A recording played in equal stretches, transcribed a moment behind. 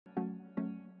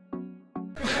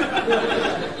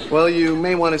Well, you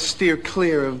may want to steer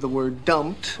clear of the word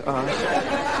dumped.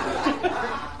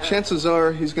 Chances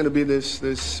are he's going to be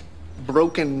this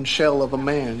broken shell of a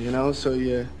man, you know, so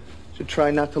you should try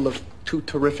not to look too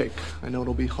terrific. I know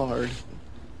it'll be hard.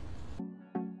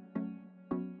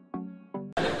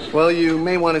 Well, you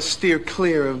may want to steer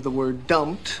clear of the word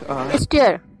dumped.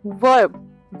 Steer, verb,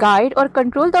 guide or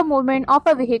control the movement of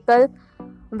a vehicle,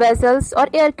 vessels or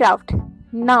aircraft.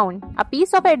 Noun, a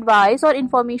piece of advice or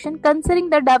information concerning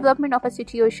the development of a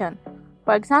situation.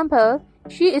 For example,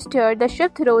 she steered the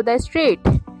ship through the strait.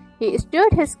 He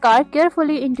steered his car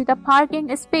carefully into the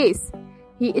parking space.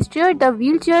 He steered the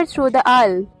wheelchair through the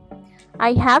aisle.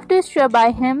 I have to steer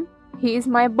by him. He is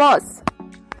my boss.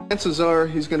 Chances are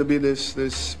he's going to be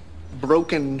this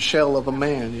broken shell of a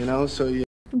man, you know, so you...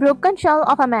 Broken shell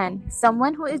of a man.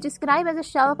 Someone who is described as a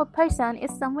shell of a person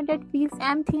is someone that feels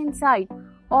empty inside.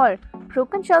 Or,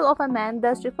 broken shell of a man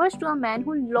thus refers to a man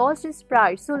who lost his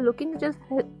pride, so looking just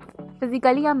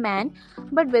physically a man,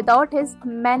 but without his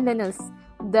manliness.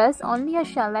 Thus, only a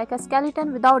shell like a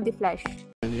skeleton without the flesh.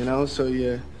 You know, so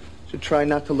you should try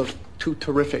not to look too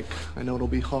terrific. I know it'll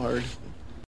be hard.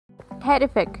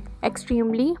 Terrific.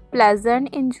 Extremely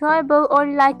pleasant, enjoyable or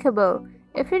likable.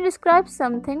 If you describe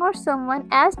something or someone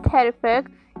as terrific,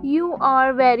 you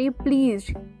are very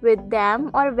pleased with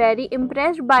them or very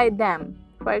impressed by them.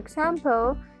 For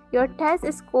example, your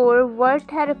test score were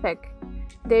terrific.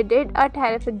 They did a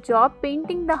terrific job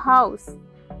painting the house.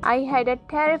 I had a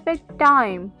terrific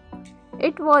time.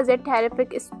 It was a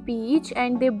terrific speech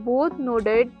and they both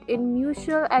nodded in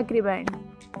mutual agreement.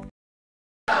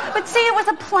 But see, it was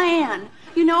a plan.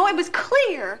 You know, it was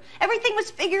clear. Everything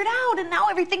was figured out and now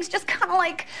everything's just kind of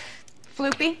like...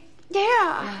 Floopy?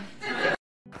 Yeah.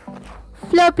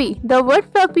 Floppy. The word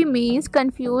floppy means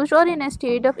confused or in a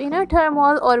state of inner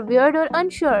turmoil or weird or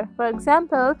unsure. For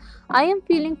example, I am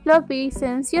feeling floppy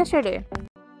since yesterday.